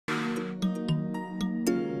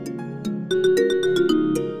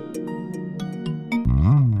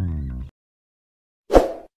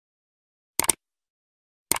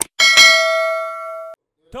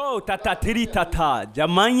To tatatiri tata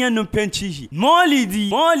jamanya numpenchi Maulidi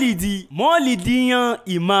yan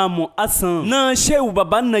Imamu Hassan na shehu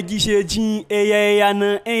baban na gishe jin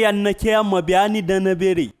eyan na ke mabiani da na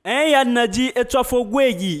bere eyan na ji etofo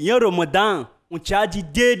gwegi yan Ramadan unchaji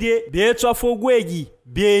dede be etofo gwegi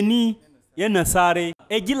beni yan nasare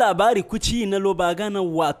egi labari kuci na lobagana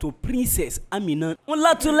wato Princess Amina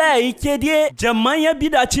unlatula yake die jamanya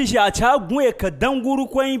bidaci shi a cagun ka danguru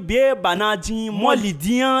kwai be banaji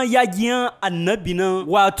maulidiyan yagiyan annabina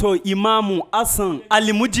wato Imamu Hassan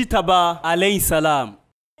Almujitaba alayhi salam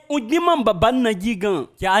ugiman babban na gigan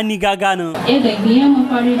ya ani gagana da giyan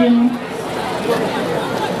mafaridin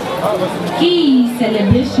ki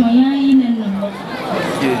celebration yayin nan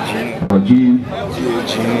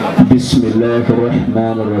بسم الله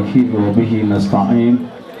الرحمن الرحيم وبه نستعين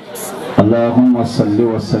اللهم صل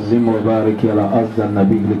وسلم وبارك على أفضل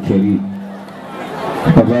النبي الكريم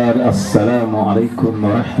وبعد السلام عليكم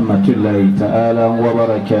ورحمة الله تعالى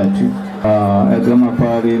وبركاته أجمع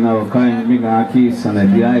فارنا وكاين بيعكي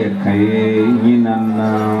سنديا يكاي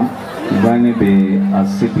ينانا بني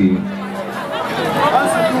بأسبي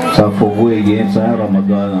سافوي ينسى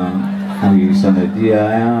رمضان Ayi sanadia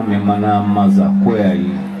ya memana mazako ya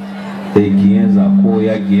yi egiyenza ko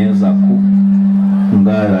ya giyenza ko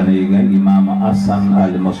ngara ne ga Imamu Hassan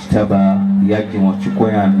Almujitaba ya gimo chiko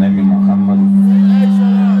ya Nabi Muhammad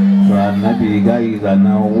wa Nabi gai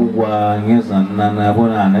zana uwa nyeza na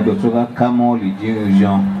bona Nabi toka kama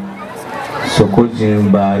ulijiujon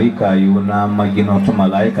sokojin barika yuna magino to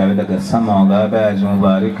malaika daga sama ga ba jin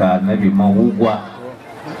barika Nabi mawugwa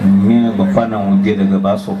me bafana wuje daga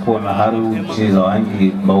baso ko na har wuce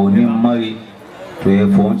zawangi baunin mari to ya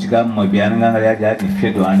fahimci ga mabiyan ga ya ja di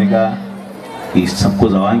fedo aniga isan ko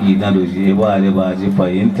zawangi na doje ba da ba je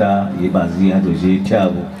fahimta ya ba ziya doje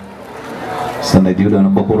tabo sanadi da na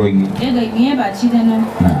kokorogi daga miye ba ci da nan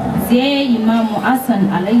sai Imamu Hassan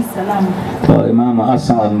alayhi salam to Imamu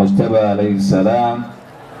Hassan Almujitaba alayhi salam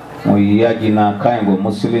ya gina kayan go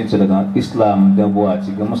musulunci daga Islam da buwa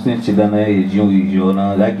cikin musulunci da na yi jiyo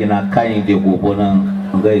na ya gina kayan da gobo nan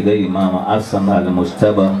ga Imamu Hassan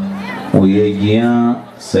Almujitaba ya gina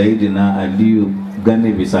Sayyidina Aliyu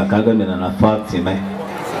gani bisa kaga na Fatima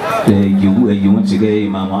da yi wuce ga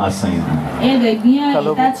Imamu Hassan ga gina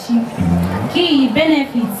itaci ki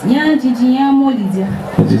benefits ya jijiya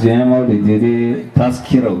maulidi dai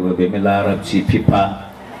taskira gobe mai larabci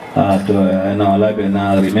pipa na walabe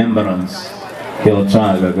na remembrance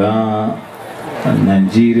kyauta gaga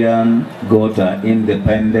Nigerian got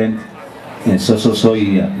independent in so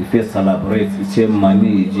year if you celebrate it's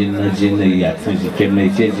money jinna ya tsanji kemne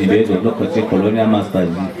ce jibe da lokacin colonial master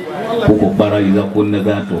ji ko bara iza kunna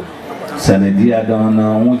gato sanadiya da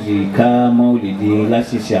na wuji ka maulidi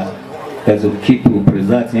lashisha kazo keep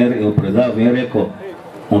preserve record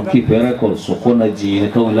on keep record so kona ji ne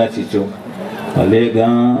kawai lashisho alega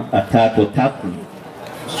atato taku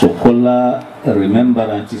sokola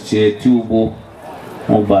remembrance ce tubo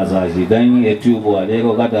o bazaji dan ya tubo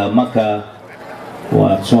alega gada maka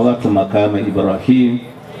wa tsawatu makama Ibrahim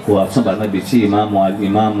wa sabana bici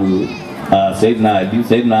imamu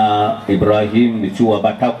sayyidina Ibrahim da ciwa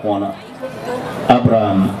batakona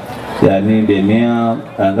Abraham yani be miya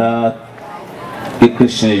aga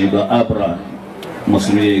ikishin ga Abraham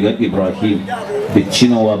musulmi ga Ibrahim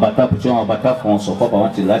bicino wa bata fonso ko ba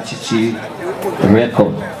wanti la cici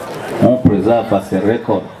record on preserve ce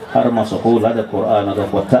record har ma so ko la da Qur'an ga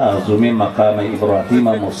wata azumi makama Ibrahim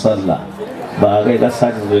musalla ba ga da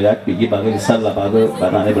saji zo ya bigi ba ga sallah ba ga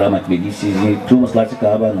bana Ibrahim bigi shi tu musallati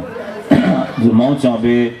ka ba no zumon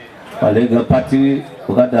chambe wale ga pati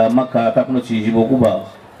ko da maka ta kuno ci jibo kuba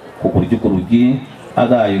ko kurugi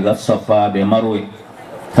aga yi ga safa be marwe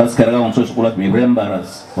taskara on so shukula mi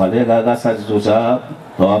remembrance wale ga saji zo sa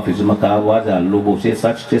to afizu maka waja lobo sai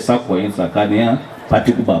saci ce sako yin sakaniya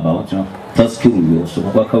pati ku baba wato taskiru yo so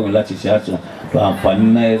ko kawai lati shi to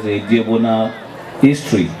amfani na zai je bona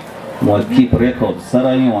history mo keep record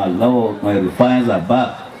sarayin wallahu mai refines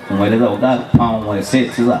ba mo le ga pound mo sai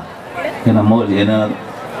tiza yana mo yana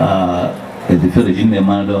e differe jinne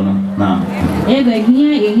ma don na ga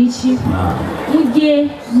giya erichi uje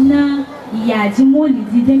na yaji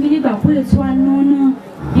maulidi da mili ba kula tuwa nono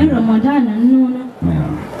yin Ramadan nono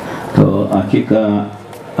to hakika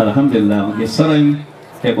alhamdulillah ke sarai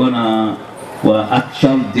e bona wa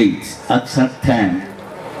actual date actual time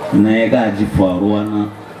na ya gaji faruwa na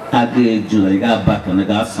aga July ga bata na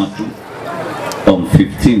ga santu on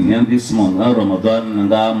 15 and this month Ramadan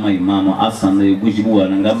nga mai Imamu Hassan ne gujibuwa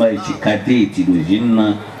nga mai chikadeti do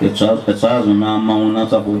jinna e tsazo na mauna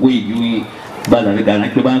ta bugu yi bala riga na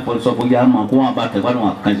kiban ko so bugi amma ko ba ta ba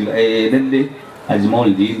no kanji lalle aji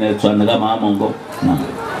Mauludi na tsan ga ma mongo na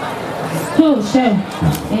to shehu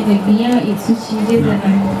da biya itu ci da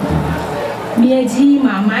nan me ji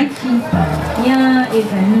mamaki ya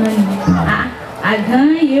idan nan a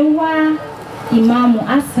gan yawa Imamu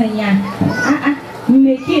Hassan ya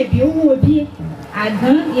me ke biyo wo bi a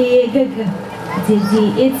gan gaga jeje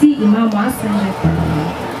eti Imamu Hassan ya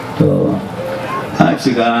to a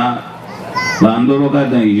shiga bandoro ga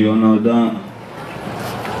dan yono dan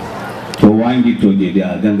to wangi to de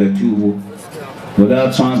da ganga tubo to da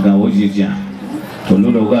tsan ga woji ja to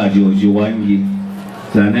lolo ga ji wangi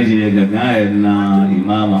zane je ga na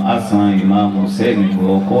Imamu Hassan Imamu Hussein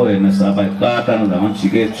ko na sabai bata na zaman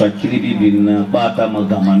shige tsakiri bibin na bata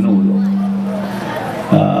magamanolo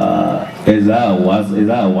eza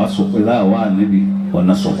wa nabi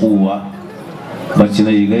wana sokuwa bacci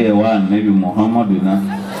na yiga wa nabi Muhammadu na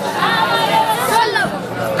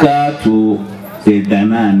kato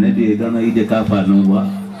edana nabi edana ide kafa nuwa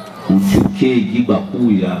uchuke giba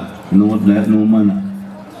kuya no mana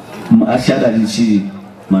ashada nchi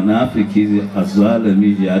manafiki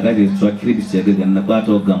azalimi ya gade tsakiri bi ga na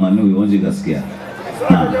bato gamanu yonji gaskiya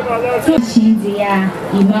to shi ya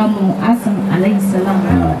Imamu Hassan alayhi salam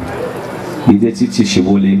ide cici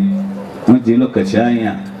shibole mun je lokaci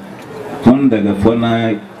anya tun daga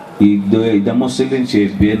fona idan musulunci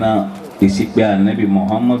bena isipe annabi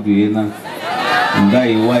Muhammadu yana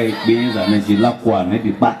ngai wai be zane ji lakwa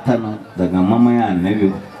annabi batana daga mama ya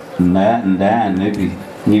annabi nda annabi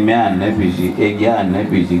ni me annabi ji ege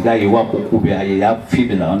annabi ji gai wa kuku ya fi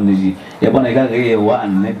da wannan ji ya bana ga wa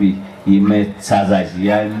annabi yime tsazaji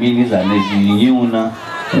ya mini zane ji yuna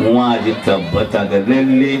wa ji tabbata ga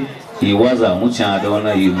lalle iwaza mucha da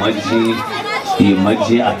wannan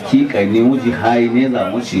imaji akika ni muji hai ne za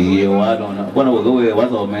mu ci yewa da wannan wannan ga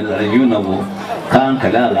waza mai da yuna go ka an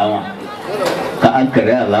kala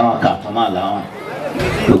alama ka fama alama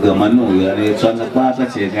to ga manu ya ne tsanna ba ta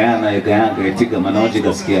ce ga yana ga ti ga manu ji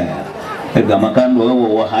gaskiya ya ga makan do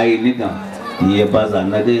wa hai ni ga ye baza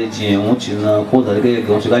na ga ji mu ci na ko da ga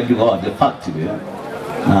ga shi ga ji ga the fact be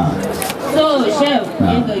na so chef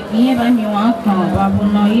ga kiye ba mi wa kan ba bu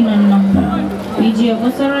no yin no ije ko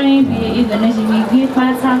sorin bi ga na ji mi bi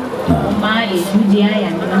fata ma e juje aya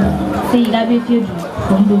na sai da be ke du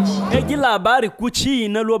komboci egi labari kuci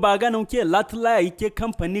na lobaga nan ke latla yake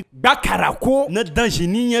kamfani bakarako na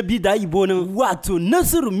danjini ya bi da ibo nan wato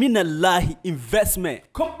Nasru Minallahi Investment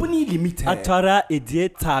Company Limited atara edie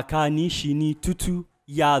takani shini tutu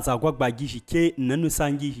ya zagwagba gishi ke nanu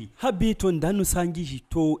sangihi habito ndanu sangihi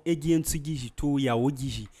to egiyensu gishi to yawo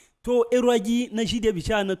gishi to erwagi na jide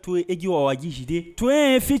bichana to egi wawagi jide to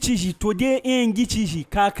fichi ji to de gichi ji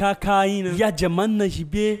kakakaina ya jaman na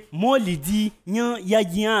jibe Maulidi nya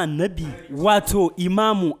ya annabi wato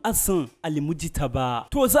Imamu Hassan Almujitaba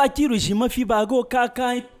to zakiru shi mafi bago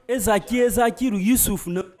kakai zakiru Yusuf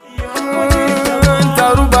na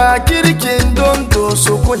taruba kirkin don to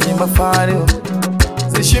so ko yi mafari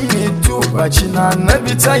zishimitu bachina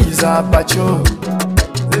nabi taiza bacho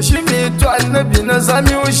zishimitu annabi na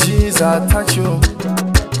zamiushi za tacho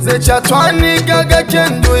zecha twani gaga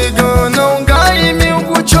kendo igo na ungai mi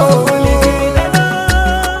gucho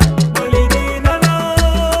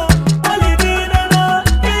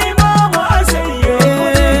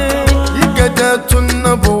igada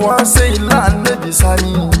tunnabu wa sai la annabi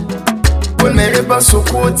sani kone ba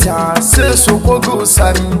sokota se sokogo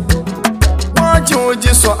sani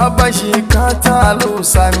wajoji so abashi kata lo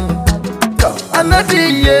sani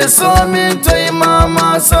annabi yeso min to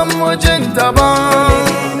Imama Almujitaba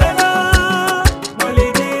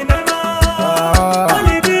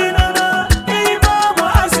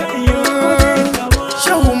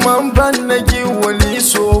shehu man bannagi wali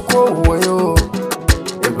so ko wayo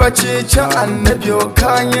ibace ci annabi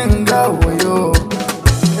kayan ga wayo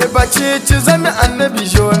ibace ci zami annabi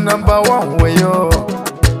jo number 1 wayo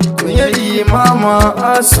to ya Imama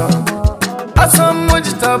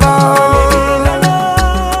Almujitaba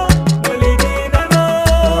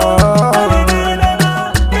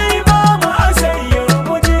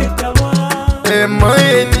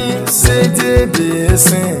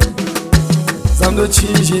Zando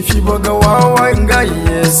chiji fi boga wawa nga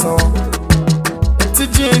yeso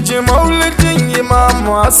Tijinji maulidin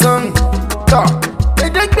Imamu Hassan Ta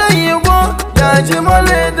edeka yewo ya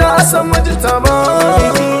jimale da Almujitaba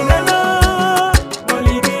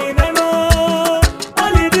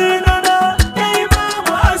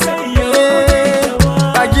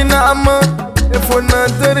Bagina ama efona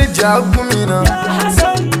derja gumina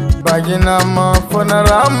Bagina ma fona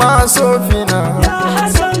rama sofina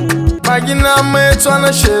Bagina me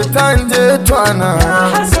twana shetan je twana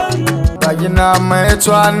Tagina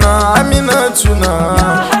maitwana Aminatuna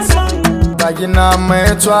Tagina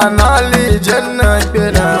maitwana Lijanna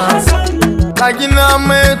Pena Tagina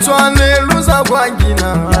maitwana Luza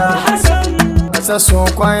Gwagina Asa so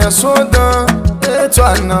kwaya soda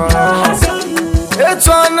Etwana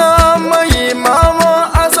Etwana mai mama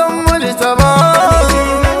Almujitaba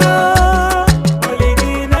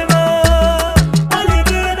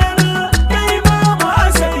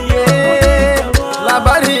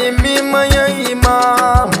Labari mima ya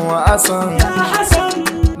Imamu Hassan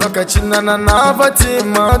lokacin na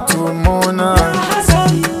Fatima tumona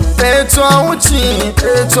etwa uchi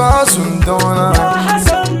etwa sundona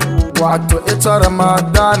wato etwa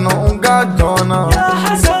Ramadan unga dona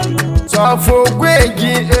Safo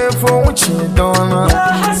gwegi efo uchi dona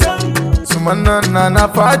Sumana na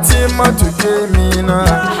Fatima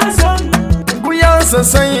tukemina Buyansa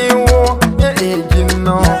sanyiwo ya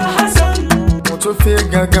egino Moto fe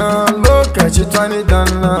gaga lokaci tani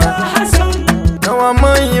dana Nawa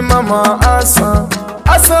mai mama Hassan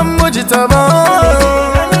Almujitaba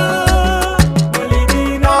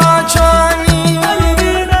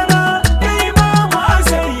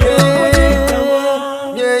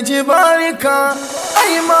Barika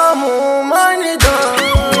Imamu manida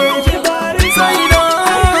Saida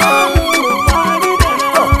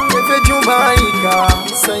Efeju barika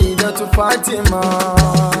Saida tu Fatima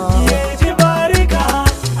Barika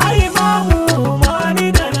Imamu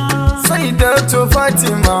manida Saida tu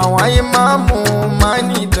Fatima wa Imamu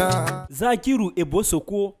manida Zakiru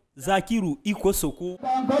Ebosoko Zakiru iko soko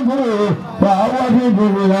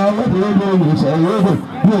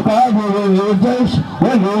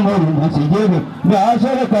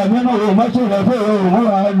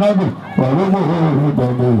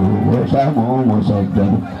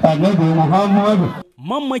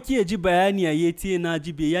mamma ke ji bayani a yete na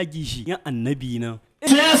ji be ya gishi ya annabi na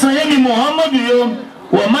sai sayyidi Muhammadu yo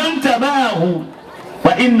wa man tabahu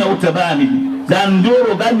fa innahu tabani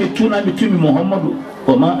zandoro ga mituna mitumi Muhammadu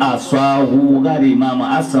وما أصاه غير إمام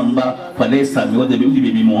حسن با فليس بوجه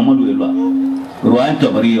بيجي محمد ولا رواية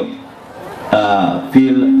تبرير في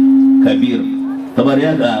الكبير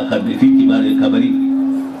تبرير في كبار الكبري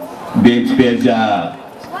بيت بيجا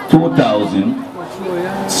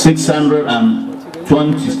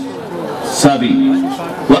 2627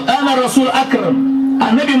 وأنا رسول أكرم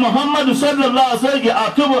النبي محمد صلى الله عليه وسلم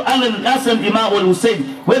يعتبر على الحسن إمام والحسين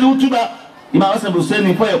وإذا كتب إمام حسن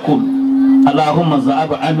والحسين فيقول اللهم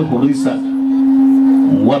زعب عنه ريسا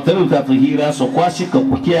وتلو تطهيرا سقواشك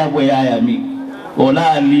وكيا ويايامي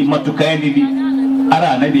ولا لي متكايني دي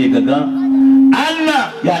أرى نبي غدا أنا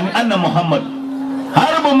يعني أنا محمد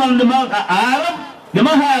هرب من لما عرب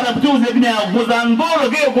لما هربتو زبني غزانغور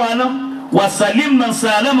غيغوانا وسلم من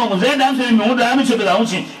سالم وزيد أمس من هذا أمس كذا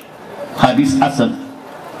أمس حديث حسن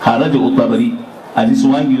خرج الطبري حديث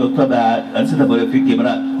وانجي الطبع أنت تبغى في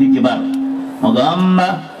كبار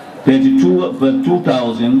مغامة page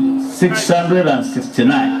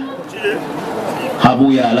 2669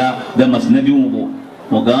 Habu Yala the Masnabi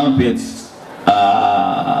Mogam page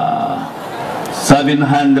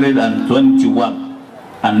 721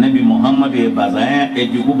 and Nabi Muhammad Bazaya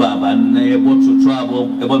Ejuba and able to travel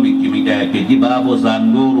able making Pegi Babo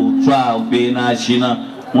Zanduru Travel Bena Shina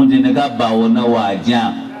Mundinega Baona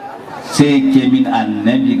Waja say came in and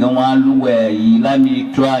Nabi Gawalu where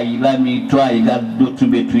Ilami try got to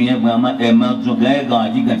between Mama Emma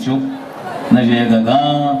Zugaga Gigachu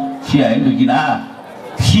Najaga Shia Indugina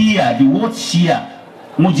Shia the word Shia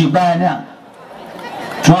Mujibana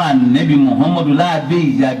Twan Nabi Muhammad La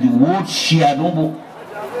Beja the word Shia Dobo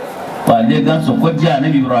Palega so Koja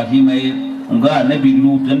Nabi Ibrahim Unga Nabi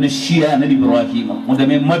Lut and the Shia Nabi Ibrahim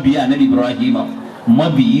Mudame Mabia Nabi Ibrahim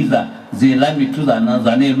Mabi Iza Zelami tuza na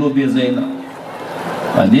zane lobe zena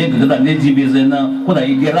Adega da neji be zena kuna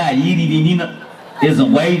igira yiri nina ezo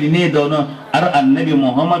waidi ne dona ar annabi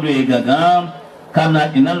Muhammadu ya gaga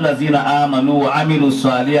kana innal lazina amanu wa amilu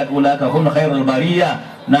salihat ulaka hum khairul bariya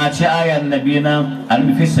na ci ayan nabina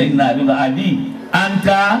alfi sayyidina ali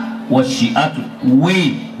anta wa shi'atu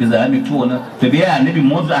we bizami tuona to biya annabi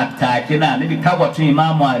Muhammadu atake na annabi kagwatu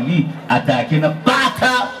imamu ali atake na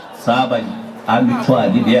bata sabani Abi tuwa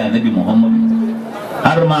di ya Nabi Muhammad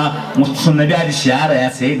arma musunnabi ali shahara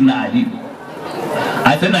ya sayyidina Ali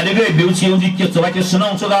atana daga biuci yau dike to bake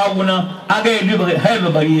sunan su ga wuna aga yi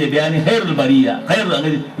khairul bariya bayani khairul bariya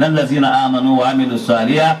khairul lan lazina amanu wa amilu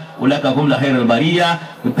salihat ulaka hum la khairul bariya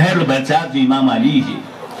imam Ali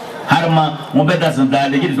harma mu beda san da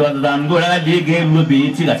legi da dan go la de ge lu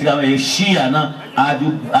be ti ga shia na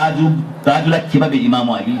adu la kibabe imam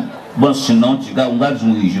Ali bon sunan ti ga unga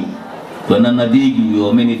zumu to nan na degi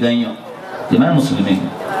yo meni danyo jama'a musulmi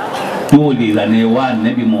dole zane wa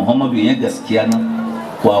annabi Muhammadu ya gaskiya nan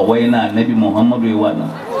wa waina annabi Muhammadu ya wannan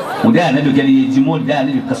mu da annabi gani ya jimo da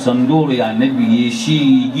annabi kasandoro ya annabi ya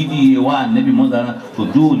shi gidi wa annabi muzana to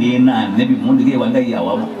dole na annabi mun da wallahi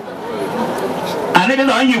yawa mu annabi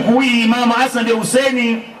da an yi kuyi Imam Hassan da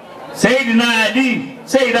Husaini Sayyidina Ali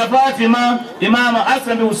Sayyida Fatima Imam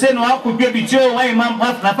Hassan da Husaini wa ku be bicho wa Imam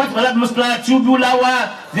Fatima la musla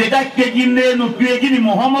chubulawa ze da ke ginne no be gini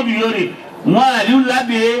Muhammadu yore wa aliu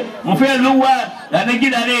labe mo fe luwa da ne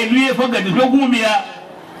gida ne luye fo ga do gumiya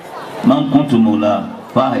man kuntu mola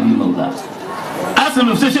fa ali mola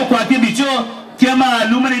asanu se kwa ke bicho kema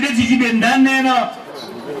lumani de jibe ndanne no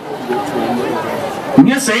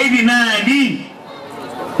nya Sayyidina Ali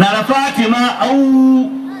na Fatima au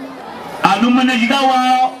alumana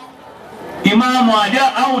jigawa Imamu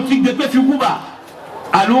aja au tigde pe fikuba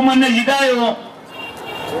alumana jigayo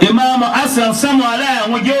Imamu Hassan samu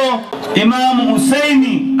ala wajo Imamu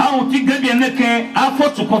Husaini au tigde bi neke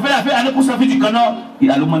afotu ko fe afi anakusa fiti kana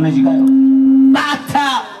alumana jigayo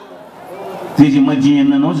bata zeji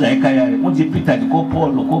majina no zai kaya mo je Peter ko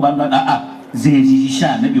Paul ko banga zeji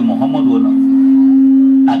sha nabi Muhammadu no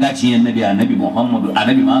agaci annabi Muhammadu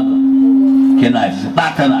annabi maga kena ji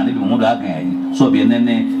bata na annabi Muhammadu aka yayi so be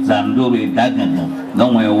nene zandoro daga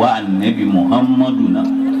gan wa annabi Muhammadu na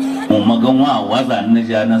mu magan wa waza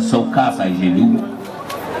annabi na sauka sai jedu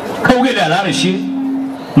kauge da larashi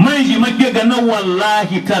mai ji make ga na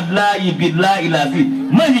wallahi tallahi billahi lazi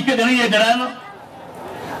mai ji ke da ne garana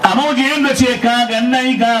amma waje yanda ce ka ga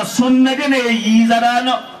nan ga sunna da ne yi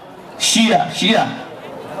zarana shiya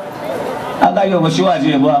aga yo shi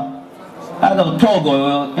waje ba aga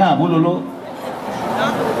togo ya bulolo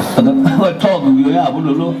aga togo yo ya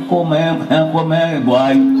bulolo ko me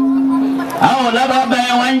boy awo la ba ba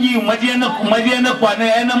wangi maje na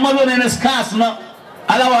kwana na malo ne skas na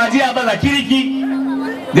ala waje ba za kiriki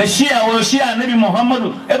ga shi'a nabi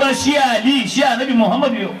Muhammadu e ba shi'a Ali shi'a nabi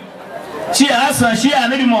Muhammadu yo shi'a Hassan shi'a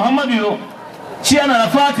nabi Muhammadu yo shi'a na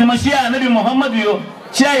Fatima shi'a nabi Muhammadu yo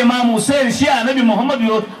shi'a Imam Hussein shi'a nabi Muhammadu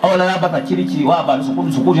yo awala la bata kiriki wa ba su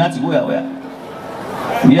kudu hati goya waya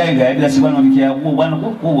ya ga ya shi wannan ke ko wannan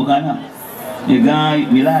ko gana ya ga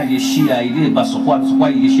milaje shi'a ide ba su kwa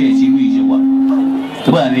ide shi'a ci wi je wa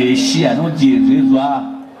to ba ne shi'a no je zuwa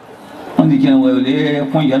wanda ke wale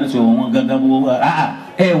kun yana so won gagabo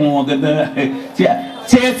won gaga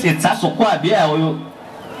ce ta so kwa biya wayo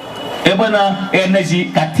bana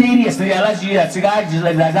energy categories ne ala ji ya tiga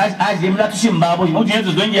aji mi la tushin babo mo je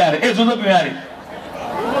zo don yare zo bi yare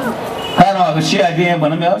kana ga shi ade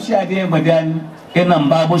bana me shi ade badani nan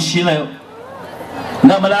babo shi na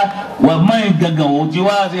namala wa mai gaga wo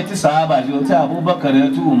jiwa zai ti sahaba ji ta Abubakar ya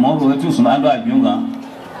tu Umaru ya tu Usman da Abiyunga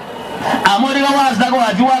amma daga wa daga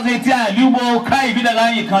wa jiwa zai ti Alibo kai bi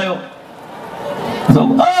daga yi kayo so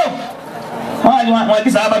ma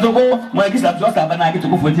kisa abato ko ma kisa to ta bana ki to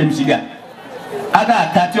ko fonte mi shiga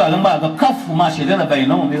aga ta ti wa ba ga kafu ma shede na bai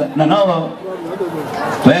no na no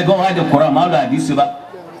to e go ha de Qur'an ma da hadisi ba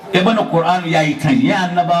e bana Qur'an ya yi tan ya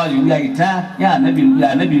annaba ya yi ta ya nabi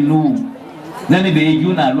nu nani be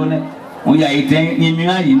yuna lo ne o ya yi tan ni mi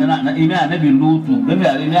ayi na imi anabi lutu be mi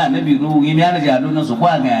anabi nu imi anabi alo na so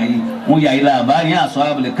kwa ga yi o ya yi labari ya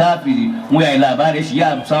S.A.W kafiri o ya yi labari shi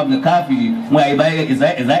ya S.A.W kafiri o ya yi bai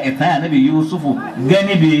iza etan anabi Yusufu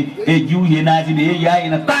gani be ejuye na ji be ya yi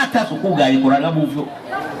na tata so ko ga yi Qur'an bu fio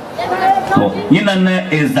to yinan na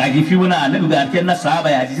ezagi fi wona anabi ga ken na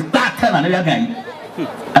sahaba ya ji tata na anabi ga yi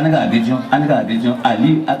anaga abejo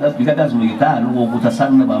ali aga bigada zo yita alugo buta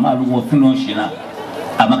sanna ba ma alugo finon shina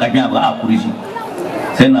amaka nya ba akuriji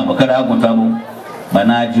sai na bakara agunta bo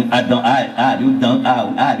bana ju adan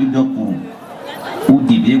ali dan kuru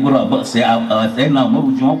udi be gura ba sai na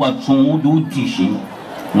mu ju wa tun udu tishi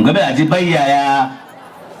ngabe aji bayya ya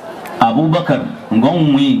Abubakar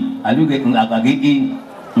ngonwi alugo agage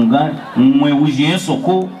nwe wujiye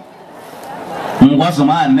soko ngwaso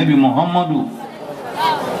ma annabi Muhammadu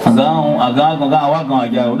aga wagan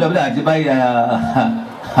aja o da ati bai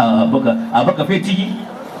abaka fetigi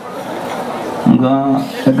nga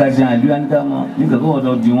ga jan duan ka mo ni ga go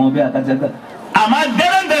do di won be aka jaga amma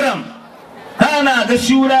daram kana ga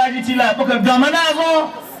shura ji tila baka gamana go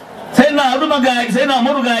sai na ruma ga sai na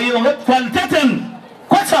murga yi wa faltatan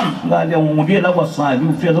kwatam ga da mu be la wasa bi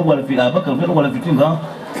fi da wala fi abaka fi da wala fitin ga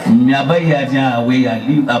nya bai ya ja we ya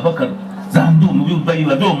li abaka zandu mu bi bai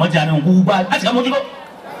la do majanin guba a cikin mu digo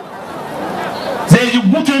sai ji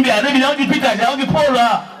gutun bi annabi da wani Peter da wani Paul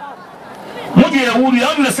muje yahudi ya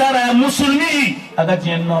wani nasara ya musulmi aga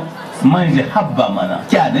jinno manje habba mana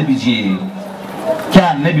kya annabi je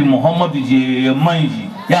kya annabi Muhammad je manje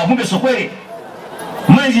ya gube sokwere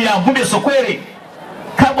manje ya gube sokwere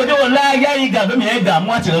ka saboda wallahi yayi gaba me ga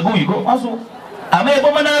mu a cire goyi ko aso amma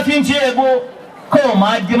yabo manafinci yabo ko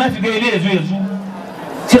ma ji mafi ga ile yazo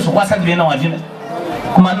sai su kwasa da na wajin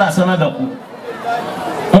kuma ina sanar da ku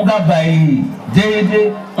mun ga bai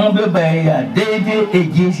daidai mun be bai ya daidai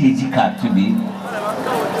eje shi ji ka tubi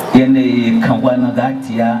yana kan gwana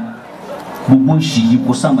gatiya bubun shigi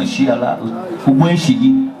ko sama shiyala bubun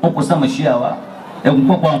shigi ko sama shiyawa e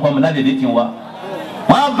ko kwa mala de dekin wa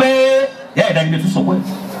ma be ya da ni tu so ko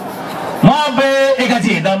ma be e ga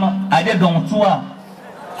ti dama ade don tuwa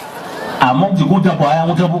amon ji gudan ba ya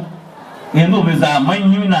mutabu endo me za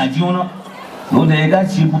manyu na ji wono don da ya ga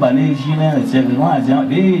ci ba ne shi ne ya ce wa ja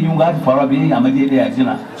be yun ga fara be amade da ya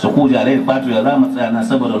jina so ko jare patu ya za mu tsaya na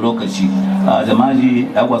saboda lokaci jama'i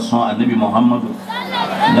ya wasu annabi Muhammadu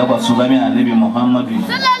ya wasu zami annabi Muhammadu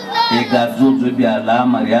e ga zozo bi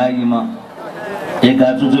alamar yayi ma e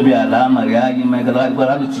ga zozo bi alamar yayi ma ga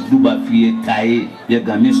ba ci duba fiye taye ya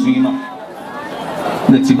ga misima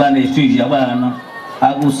da ci ba ne shi ya ba na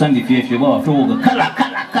agu san di fiye ba wa to ga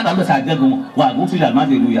kala da sa gagun wa go fi alma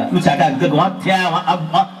de ruya mu ta ga gagun wa tiya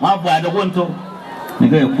wa ba da gonto ne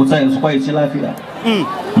ga ku sai su kai ci lafiya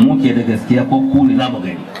mu ke da gaskiya ko ku ne za mu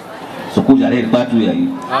gani su ku jare da fatu yayi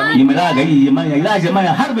yi mu ga yi man ya ilaje man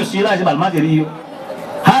har be su ilaje alma de riyo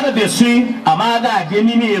har be su amma ga de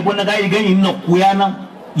ni ne go na ga yi gani no ku ya nan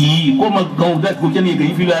yi ko ma ga da ku ke ne ga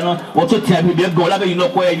yi fi nan wato tiya mi be ga la ga yi no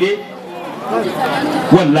ko yayi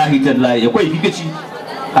wallahi tallahi akwai fikici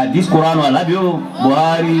hadis Qur'an wala biyo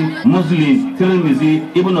Buhari Muslim Tirmidhi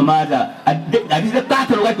Ibn Majah hadis da ta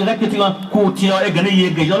taro ga tiwa ko tiya e gane ye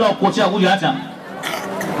ga yalo ko tiya guja ta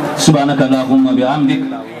subhanaka allahumma bihamdik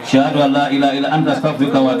shahadu an la ilaha illa anta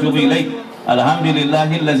astaghfiruka wa atubu ilaik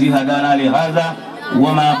alhamdulillahi allazi hadana li hadha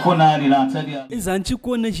wama kunna linahtadiya izanci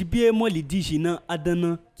ko na jibe molidi shi nan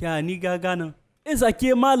adana kyani gagana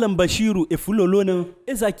izake malam Bashiru efulolo nan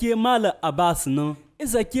izake malam Abbas nan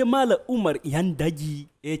izake malam Umar Yandagi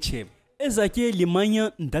eche izake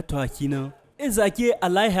limanyan ndatwaki nan izake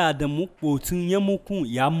alaiha da mukotun yamukun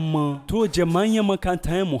yamma to jama'an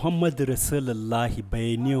makantan Muhammad Rasulullahi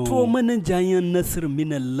bayani to manan jayan nasir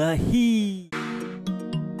minallahi